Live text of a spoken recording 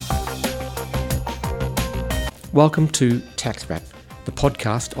Welcome to Tax Wrap, the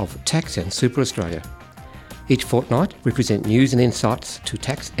podcast of Tax and Super Australia. Each fortnight, we present news and insights to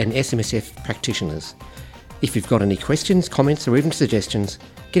tax and SMSF practitioners. If you've got any questions, comments or even suggestions,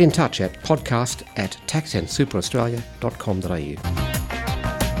 get in touch at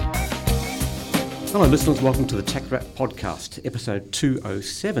podcast@taxandsuperaustralia.com.au. Hello listeners, welcome to the Tax Wrap podcast, episode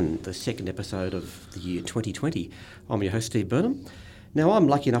 207, the second episode of the year 2020. I'm your host, Steve Burnham. Now, I'm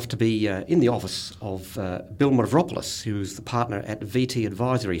lucky enough to be in the office of Bill Mavropoulos, who's the partner at VT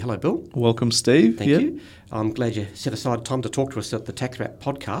Advisory. Hello, Bill. Welcome, Steve. Thank you. I'm glad you set aside time to talk to us at the Tax Wrap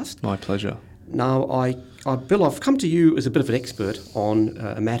podcast. My pleasure. Now, Bill, I've come to you as a bit of an expert on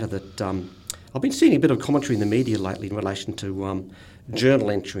a matter that I've been seeing a bit of commentary in the media lately in relation to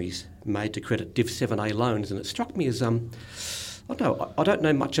journal entries made to credit Div 7A loans, and it struck me as... I don't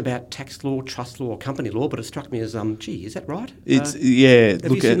know much about tax law, trust law or company law, but it struck me as, is that right? Have look,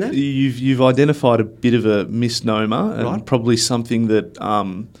 you seen that? You've identified a bit of a misnomer and right. Probably something that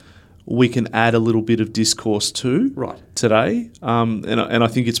we can add a little bit of discourse to today. And I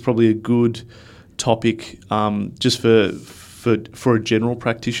think it's probably a good topic just for a general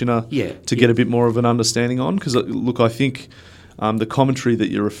practitioner to get a bit more of an understanding on. Because, look, I think the commentary that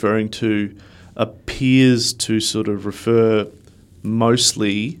you're referring to appears to sort of refer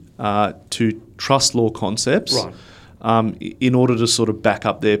mostly to trust law concepts in order to sort of back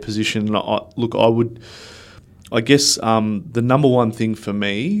up their position. I guess the number one thing for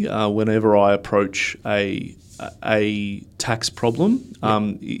me whenever I approach a tax problem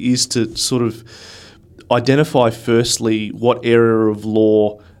is to sort of identify firstly what area of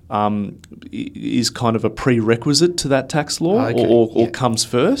law is kind of a prerequisite to that tax law or comes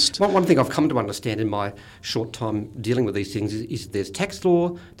first. One thing I've come to understand in my short time dealing with these things is there's tax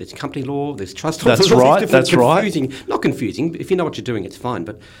law, there's company law, there's trust law. That's right. Not confusing. If you know what you're doing, it's fine.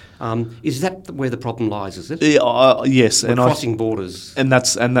 But is that where the problem lies? Is it? Yes. We're crossing borders. And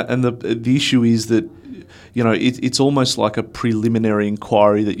the issue is that, you know, it's almost like a preliminary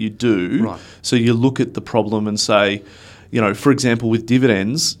inquiry that you do. Right. So you look at the problem and say, you know, for example, with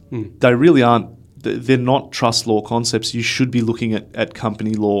dividends, they really aren't. They're not trust law concepts. You should be looking at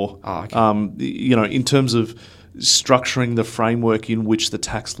company law. You know, in terms of structuring the framework in which the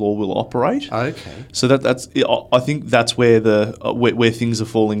tax law will operate. Okay. So that's. I think that's where where things are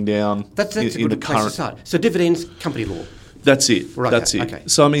falling down. That's a good place to start. So dividends, company law. That's it. Right, That's it. okay.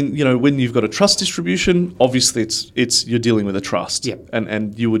 So I mean, you know, when you've got a trust distribution, obviously it's you're dealing with a trust,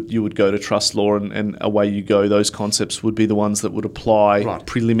 and you would go to trust law, and away you go. Those concepts would be the ones that would apply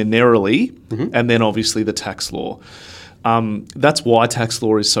preliminarily, and then obviously the tax law. That's why tax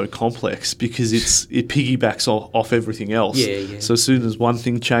law is so complex, because it piggybacks off everything else. Yeah. So as soon as one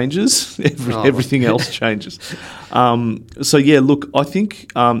thing changes, everything else changes. So look, I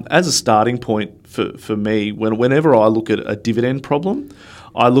think as a starting point for me, whenever I look at a dividend problem,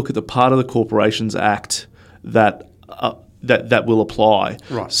 I look at the part of the Corporations Act that will apply.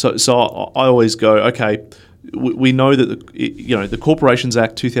 Right. So I always go, okay, we know that the Corporations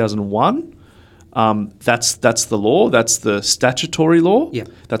Act 2001. That's the law. That's the statutory law. Yeah.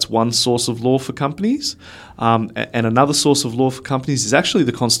 That's one source of law for companies. And another source of law for companies is actually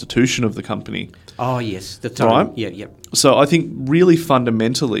the constitution of the company. Oh, yes. That's right. Yeah. So I think really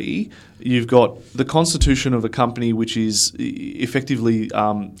fundamentally, you've got the constitution of a company, which is effectively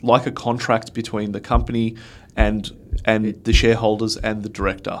like a contract between the company and the shareholders and the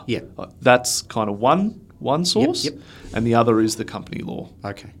director. Yeah. That's kind of one source. Yep. And the other is the company law.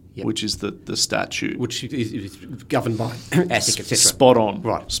 Okay. Yep. Which is the statute. Which is governed by ASIC, etc. Spot on.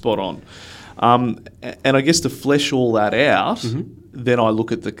 Right. Spot on. And I guess to flesh all that out, then I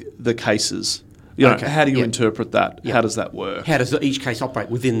look at the cases. You know, how do you interpret that? How does that work? How does each case operate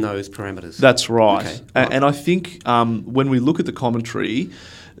within those parameters? That's right. Okay. And I think when we look at the commentary,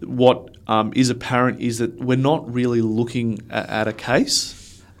 what is apparent is that we're not really looking at a case.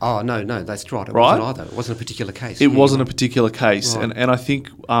 Oh, no, that's right. It wasn't either. It wasn't a particular case. It wasn't a particular case. Right. And I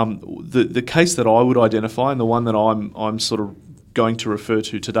think the case that I would identify, and the one that I'm sort of going to refer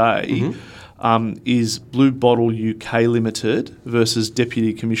to today, is Blue Bottle UK Limited versus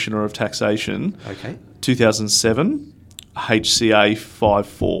Deputy Commissioner of Taxation, 2007, HCA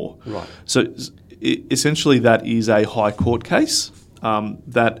 54. Right. So essentially that is a High Court case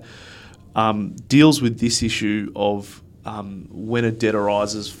that deals with this issue of when a debt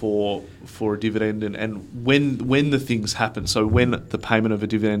arises for a dividend and when the things happen. So when the payment of a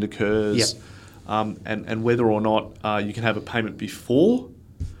dividend occurs, and whether or not you can have a payment before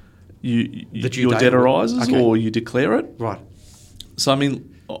your debt arises or you declare it. Right. So I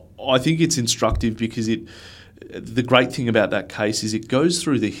mean, I think it's instructive because the great thing about that case is it goes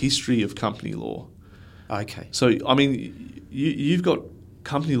through the history of company law. Okay. So, I mean, you've got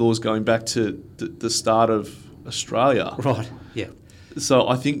company laws going back to the start of Australia. Right, yeah. So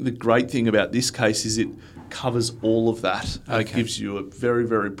I think the great thing about this case is it covers all of that. And it gives you a very,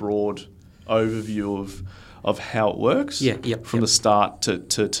 very broad overview of how it works from the start to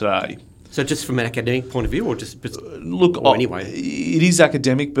today. So just from an academic point of view, or just anyway, it is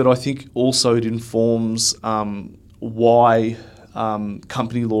academic, but I think also it informs why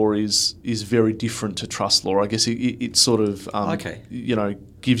company law is very different to trust law. I guess it sort of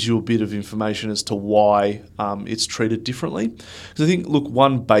gives you a bit of information as to why it's treated differently. Because I think,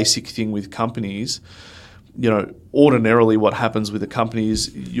 one basic thing with companies, ordinarily what happens with a company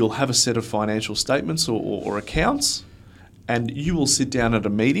is you'll have a set of financial statements or accounts, and you will sit down at a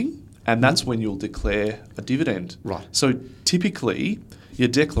meeting, and that's when you'll declare a dividend. Right. So typically, your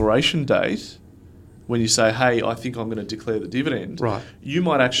declaration date, when you say, hey, I think I'm going to declare the dividend, right, you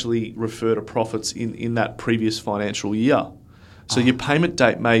might actually refer to profits in that previous financial year. So your payment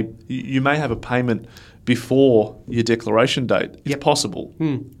date you may have a payment before your declaration date. It's possible,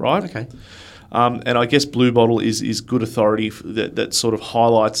 right? Okay. And I guess Blue Bottle is good authority that sort of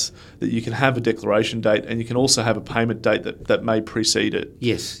highlights that you can have a declaration date, and you can also have a payment date that may precede it.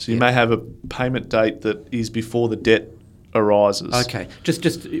 Yes. So you may have a payment date that is before the debt arises. Okay. Just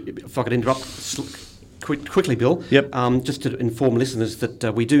if I could interrupt quickly, Bill. Yep. Just to inform listeners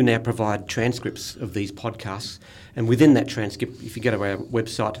that we do now provide transcripts of these podcasts, and within that transcript, if you go to our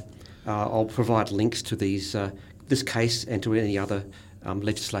website, I'll provide links to this case and to any other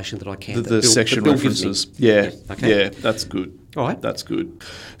legislation that I can. The section references. Yeah. Okay. Yeah, that's good. All right. That's good.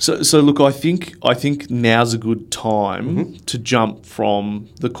 So look, I think now's a good time to jump from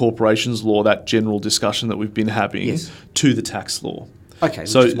the corporations law, that general discussion that we've been having, to the tax law. Okay,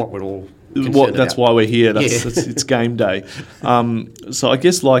 so which is what we're all concerned about. That's why we're here. It's game day. So I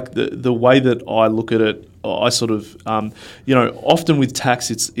guess the way that I look at it, I sort of, often with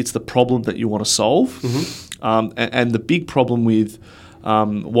tax, it's the problem that you want to solve. And the big problem with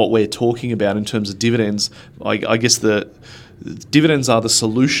what we're talking about in terms of dividends, I guess the dividends are the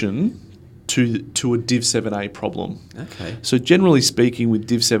solution to a Div 7A problem. Okay. So generally speaking, with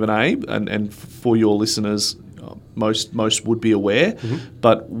Div 7A, and for your listeners, most would be aware,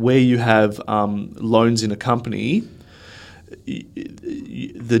 but where you have loans in a company,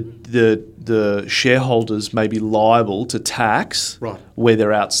 the shareholders may be liable to tax where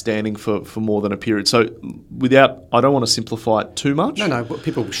they're outstanding for more than a period. So I don't want to simplify it too much. No, but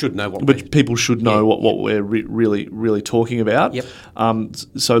people should know what. But people should know what we're really talking about. Yep.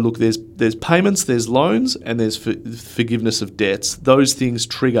 So look, there's payments, there's loans, and there's forgiveness of debts. Those things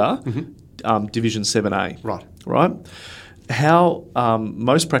trigger Division 7A. Right. How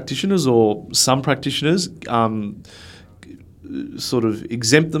most practitioners or some practitioners sort of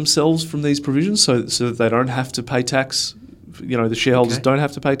exempt themselves from these provisions so that they don't have to pay tax, the shareholders don't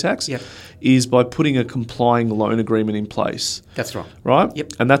have to pay tax, is by putting a complying loan agreement in place. That's right. Right?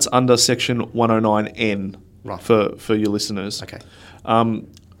 Yep. And that's under Section 109N for your listeners. Okay.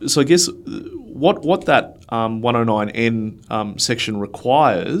 So I guess what that 109N section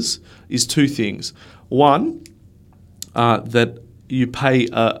requires is two things. One, that you pay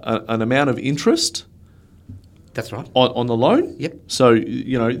an amount of interest. That's right. On the loan. Yep. So,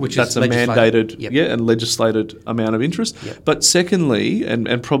 which that's a mandated and legislated amount of interest. Yep. But secondly,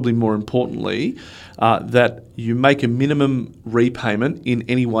 and probably more importantly, that you make a minimum repayment in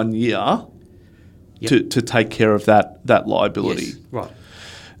any 1 year to take care of that liability. Yes. Right.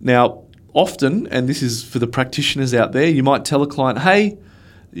 Now, often, and this is for the practitioners out there, you might tell a client, hey,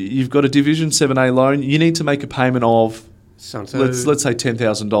 you've got a Division 7A loan, you need to make a payment of, let's say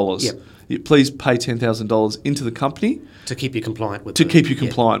 $10,000. Yep. Please pay $10,000 into the company to keep you compliant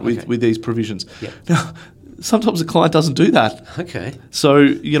with with these provisions. Yep. Now, sometimes the client doesn't do that. Okay. So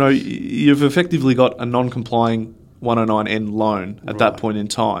you've effectively got a non-complying 109N loan at that point in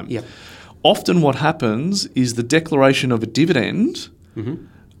time. Yep. Often, what happens is the declaration of a dividend,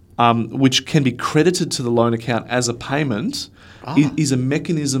 which can be credited to the loan account as a payment, is a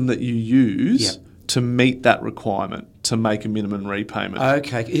mechanism that you use to meet that requirement, to make a minimum repayment.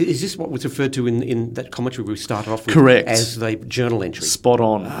 Okay. Is this what was referred to in that commentary we started off with? Correct. As the journal entry? Spot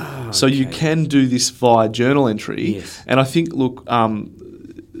on. So you can do this via journal entry. Yes. And I think,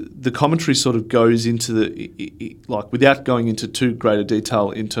 the commentary sort of goes into without going into too great a detail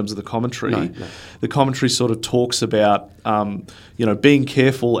in terms of the commentary, the commentary sort of talks about, being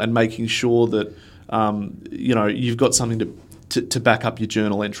careful and making sure that, you've got something to back up your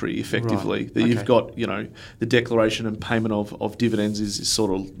journal entry effectively, that you've got, the declaration and payment of dividends is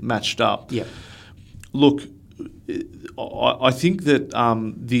sort of matched up. Yeah. Look, I think that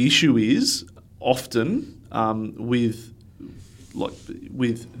the issue is often with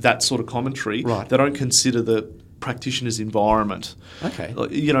that sort of commentary, they don't consider the practitioner's environment. Okay.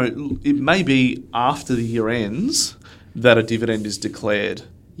 You know, it may be after the year ends that a dividend is declared.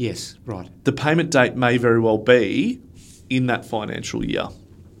 Yes, right. The payment date may very well be in that financial year.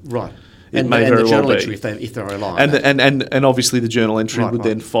 Right. It may very the journal well be. entry if they're aligned. And obviously the journal entry would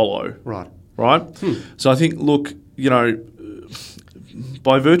then follow. Right. Right? So I think, look, you know,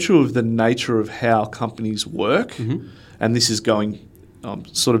 by virtue of the nature of how companies work, and this is going,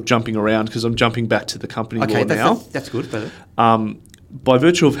 sort of jumping around because I'm jumping back to the company law now. That's good. By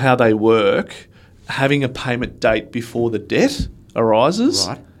virtue of how they work, having a payment date before the debt arises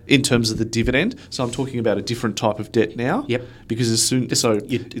in terms of the dividend. So I'm talking about a different type of debt now. Yep. Because and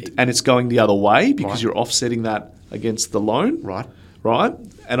it's going the other way because you're offsetting that against the loan. Right. Right.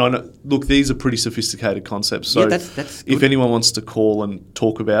 And I know, look, these are pretty sophisticated concepts. So that's good. if anyone wants to call and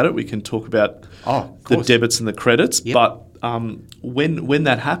talk about it, we can talk about the debits and the credits. Yep. But when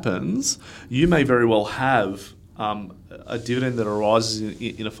that happens, you may very well have a dividend that arises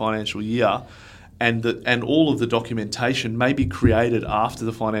in a financial year, and all of the documentation may be created after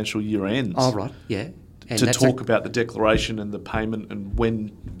the financial year ends. Oh, right, yeah. And to talk about the declaration and the payment and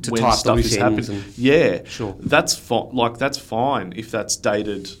when stuff is happening. Yeah, sure. That's fine if that's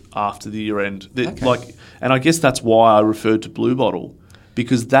dated after the year end. And I guess that's why I referred to Blue Bottle,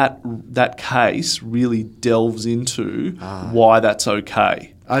 because that case really delves into why that's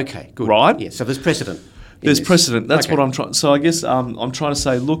okay. Okay, good. Right? Yeah. So there's precedent. There's precedent. That's what I'm trying. So I guess I'm trying to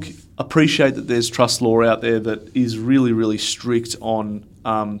say, look, appreciate that there's trust law out there that is really, really strict on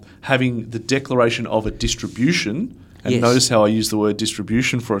having the declaration of a distribution. And notice how I use the word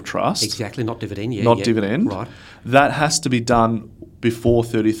distribution for a trust. Exactly, not dividend. Yeah, not dividend. Right. That has to be done before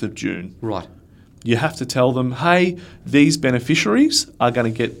 30th of June. Right. You have to tell them, hey, these beneficiaries are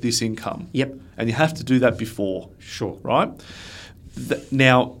going to get this income. Yep. And you have to do that before. Sure. Right?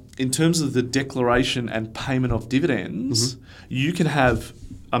 Now, in terms of the declaration and payment of dividends, you can have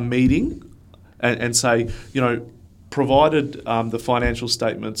a meeting and say, you know, provided the financial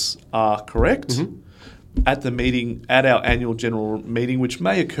statements are correct, at the meeting, at our annual general meeting, which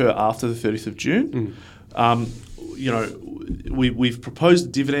may occur after the 30th of June, you know, we've proposed a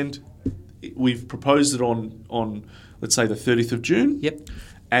dividend. We've proposed it on let's say the 30th of June. Yep.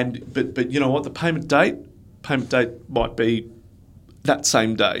 But you know what? The payment date might be that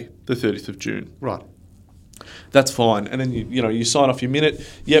same day, the 30th of June. Right. That's fine. And then you sign off your minute.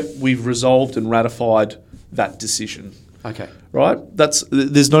 Yep, we've resolved and ratified that decision. Okay. Right?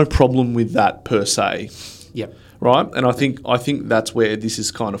 There's no problem with that per se. Yep. Right? And I think that's where this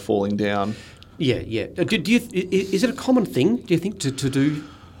is kind of falling down. Yeah, yeah. Is it a common thing, do you think, to do?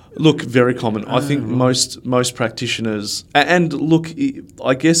 Look, very common. I think most practitioners, and look,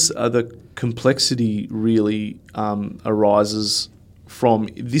 I guess the complexity really arises from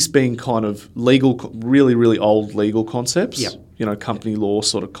this being kind of legal, really, really old legal concepts. Yep. You know, company law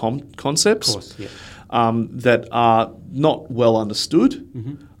sort of concepts. Of course, yeah. That are not well understood.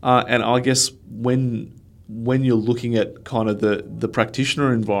 And I guess when you're looking at kind of the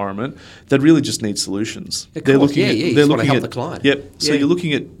practitioner environment, that really just needs solutions. They're looking to help the client. Yep. So you're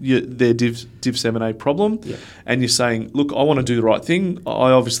looking at their Div 7A problem, and you're saying, look, I want to do the right thing.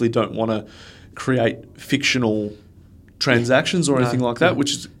 I obviously don't want to create fictional transactions or anything like that,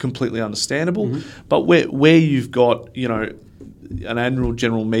 which is completely understandable. But where you've got, you know, an annual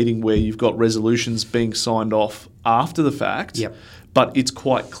general meeting where you've got resolutions being signed off after the fact, but it's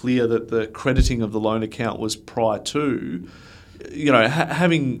quite clear that the crediting of the loan account was prior to, you know,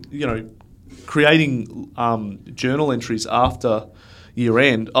 having, you know, creating journal entries after year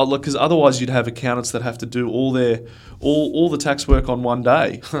end. Look, because otherwise you'd have accountants that have to do all the tax work on one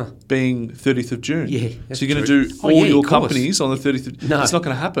day, being 30th of June. Yeah, so you're going to do all your companies on the 30th of June. No. It's not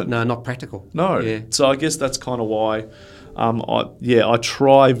going to happen. No, not practical. No. Yeah. So I guess that's kind of why I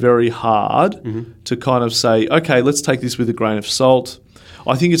try very hard to kind of say, okay, let's take this with a grain of salt.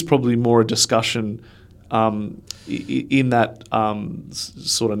 I think it's probably more a discussion in that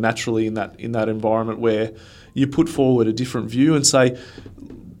sort of naturally in that environment where you put forward a different view and say,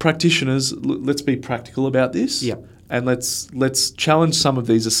 practitioners, let's be practical about this, and let's challenge some of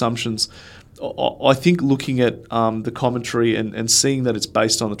these assumptions. I think looking at the commentary and seeing that it's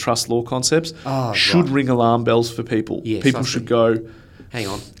based on the trust law concepts should ring alarm bells for people. Yes, people should go, hang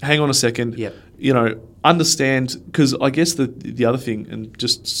on a second. Yep. You know, understand, because I guess the other thing, and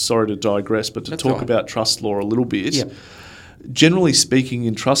just sorry to digress, but to talk about trust law a little bit. Yep. Generally speaking,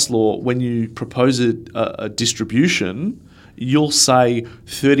 in trust law, when you propose a distribution, you'll say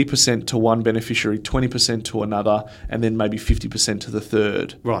 30% to one beneficiary, 20% to another, and then maybe 50% to the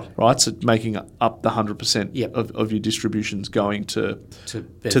third. Right. So making up the 100% of your distributions going to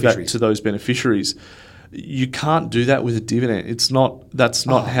those beneficiaries. You can't do that with a dividend. That's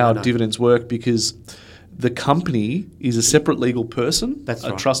not how dividends work, because the company is a separate legal person. That's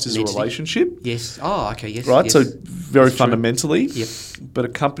right. A trust is a relationship. Yes. Oh, okay. Yes. Right. Yes. So very That's fundamentally, true. Yep. but a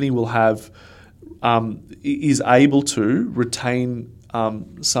company will have is able to retain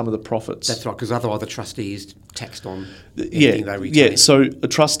some of the profits. That's right, because otherwise the trustee is taxed on anything they retain. Yeah, so a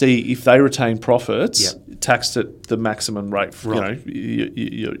trustee, if they retain profits, taxed at the maximum rate. Right.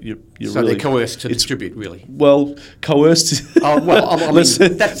 You're so really, they're coerced to distribute, really. Well, coerced. I mean, that's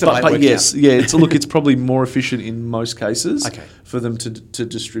the way it works yes, out. yeah. It's probably more efficient in most cases Okay. for them to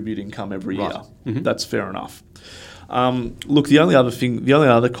distribute income every year. Mm-hmm. That's fair enough. Look, the only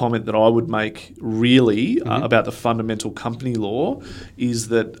other comment that I would make really about the fundamental company law is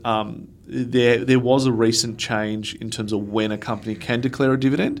that there was a recent change in terms of when a company can declare a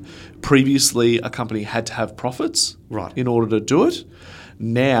dividend. Previously, a company had to have profits in order to do it.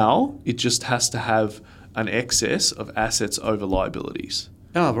 Now, it just has to have an excess of assets over liabilities.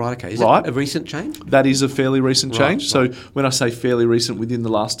 Oh, right, okay. Is it a recent change? That is a fairly recent change. Right. So when I say fairly recent, within the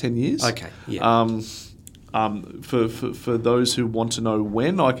last 10 years. Okay, yeah. For those who want to know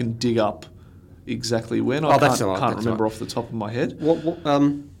when, I can dig up exactly when. I can't remember off the top of my head.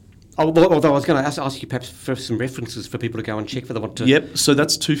 Although I was going to ask you perhaps for some references for people to go and check for the want to. Yep. So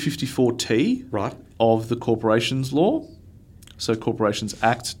that's 254T of the Corporations Law. So Corporations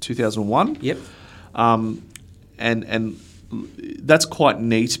Act 2001. Yep. And that's quite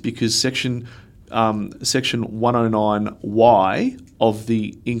neat because section 109Y of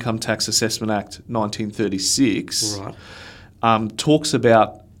the Income Tax Assessment Act 1936 talks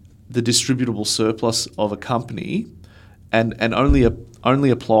about the distributable surplus of a company, and only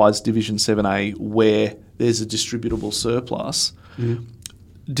applies Division 7A where there's a distributable surplus. Mm-hmm.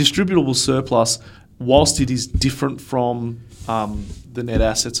 Distributable surplus, whilst it is different from the net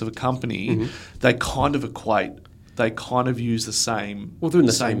assets of a company, they kind of equate. They kind of use the same. Well, they're in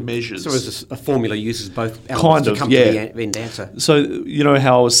the same measures. So as a formula uses both elements to come to the end answer. So you know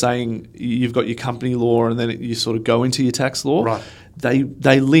how I was saying you've got your company law and then you sort of go into your tax law. Right.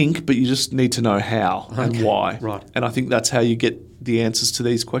 They link, but you just need to know how and why. Right. And I think that's how you get the answers to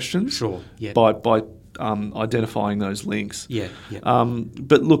these questions. Sure. Yeah. By identifying those links. Yeah. Yeah.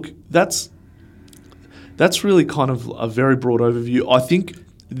 But look, that's really kind of a very broad overview. I think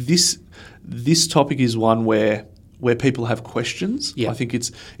this topic is one where people have questions. Yeah. I think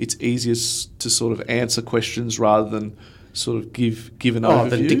it's easiest to sort of answer questions rather than sort of give an overview.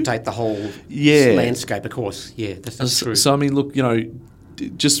 Than dictate the whole landscape, of course. Yeah, that's true. So I mean, look,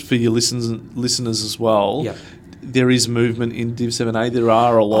 just for your listeners as well, there is movement in Div 7A. There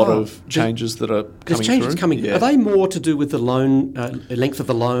are a lot of changes that are coming through. There's changes coming. Yeah. Are they more to do with the loan, length of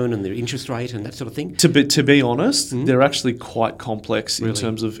the loan and the interest rate and that sort of thing? To be honest, they're actually quite complex in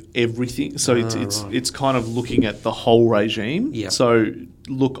terms of everything. So it's kind of looking at the whole regime. Yeah. So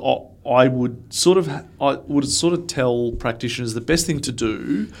look, I would sort of tell practitioners the best thing to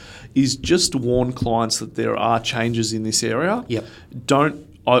do is just warn clients that there are changes in this area. Yep.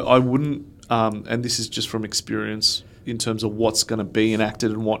 I wouldn't. And this is just from experience in terms of what's going to be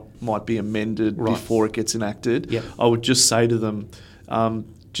enacted and what might be amended before it gets enacted. Yep. I would just say to them,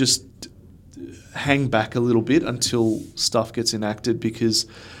 just hang back a little bit until stuff gets enacted because,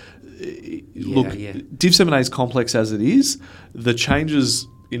 look, Div 7A is complex as it is. The changes,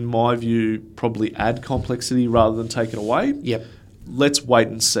 in my view, probably add complexity rather than take it away. Yep. Let's wait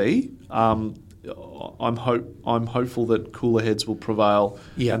and see. I'm hopeful that cooler heads will prevail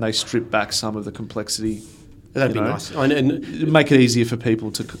and they strip back some of the complexity. That'd be nice. And make it easier for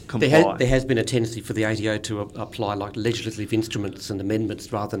people to comply. There has been a tendency for the ATO to apply like legislative instruments and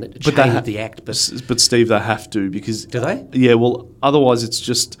amendments rather than change the Act. But Steve, they have to because... Do they? Yeah, well, otherwise it's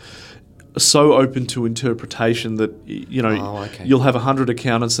just so open to interpretation that, you'll have 100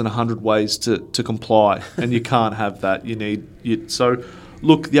 accountants and 100 ways to comply and you can't have that. So...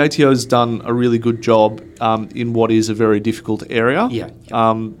 Look, the ATO has done a really good job in what is a very difficult area. Yeah.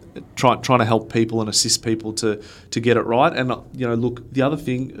 Trying to help people and assist people to get it right. And look, the other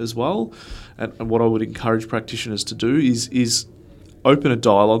thing as well, and what I would encourage practitioners to do is open a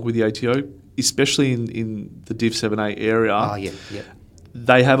dialogue with the ATO, especially in the Div 7A area. Oh, yeah.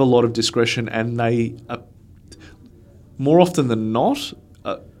 They have a lot of discretion, and they more often than not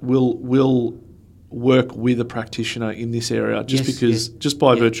will work with a practitioner in this area just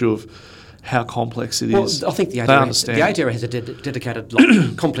by virtue of how complex it is. Well, I think the They understand. ATO has a dedicated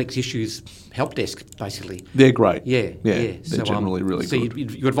complex issues help desk, basically. They're great. Yeah. They're generally really good. So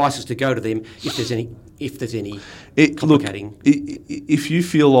your advice is to go to them if there's any complicating. Look, if you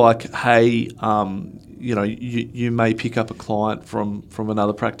feel like, hey, you may pick up a client from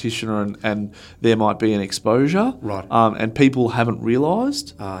another practitioner and there might be an exposure, right? And people haven't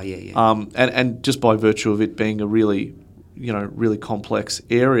realised. And just by virtue of it being a really complex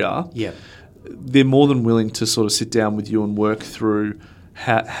area, they're more than willing to sort of sit down with you and work through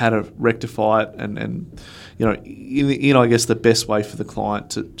how to rectify it and in I guess the best way for the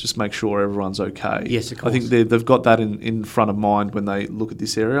client to just make sure everyone's okay. Yes, of course. I think they've got that in front of mind when they look at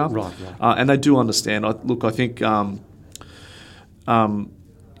this area. Right. And they do understand. I think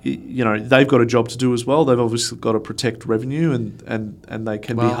they've got a job to do as well. They've obviously got to protect revenue and they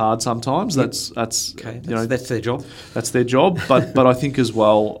can be hard sometimes. That's their job. That's their job. But I think as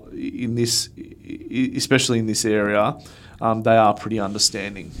well in this, especially in this area, they are pretty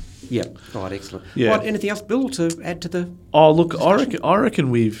understanding. Yeah. Right. Excellent. Yeah. Right, anything else, Bill, to add to the? Oh, look, I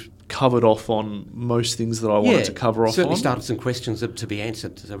reckon we've covered off on most things that I wanted to cover off certainly on. Started some questions to be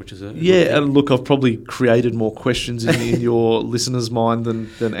answered, which is a and look, I've probably created more questions in your listeners' mind than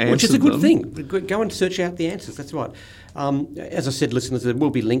answered them. Which is a good thing. Go and search out the answers. That's right. As I said, listeners, there will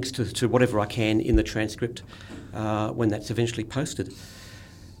be links to whatever I can in the transcript when that's eventually posted.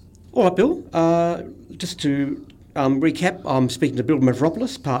 All right, Bill. Just to recap, I'm speaking to Bill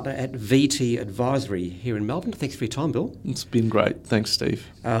Mavropoulos, partner at VT Advisory here in Melbourne. Thanks for your time, Bill. It's been great. Thanks, Steve.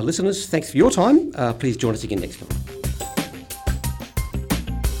 Listeners, thanks for your time. Please join us again next time.